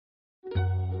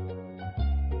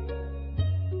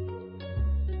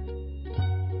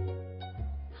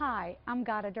Hi, I'm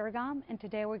Gada Durgam, and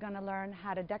today we're going to learn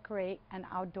how to decorate an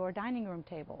outdoor dining room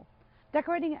table.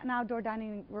 Decorating an outdoor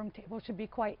dining room table should be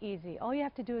quite easy. All you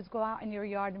have to do is go out in your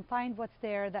yard and find what's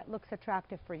there that looks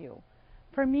attractive for you.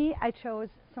 For me, I chose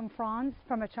some fronds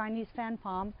from a Chinese fan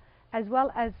palm, as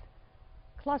well as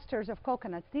clusters of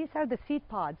coconuts. These are the seed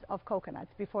pods of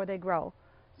coconuts before they grow.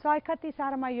 So I cut these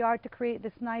out of my yard to create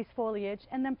this nice foliage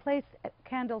and then place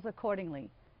candles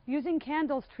accordingly. Using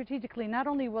candles strategically not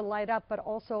only will light up but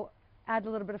also add a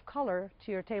little bit of color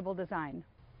to your table design.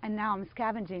 And now I'm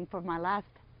scavenging for my last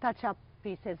touch-up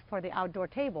pieces for the outdoor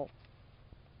table.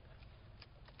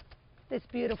 This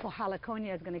beautiful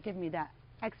heliconia is going to give me that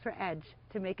extra edge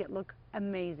to make it look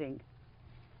amazing.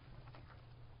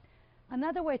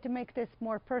 Another way to make this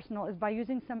more personal is by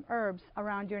using some herbs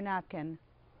around your napkin.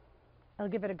 It'll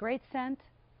give it a great scent,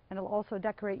 and it'll also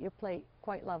decorate your plate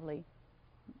quite lovely.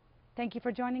 Thank you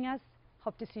for joining us.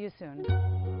 Hope to see you soon.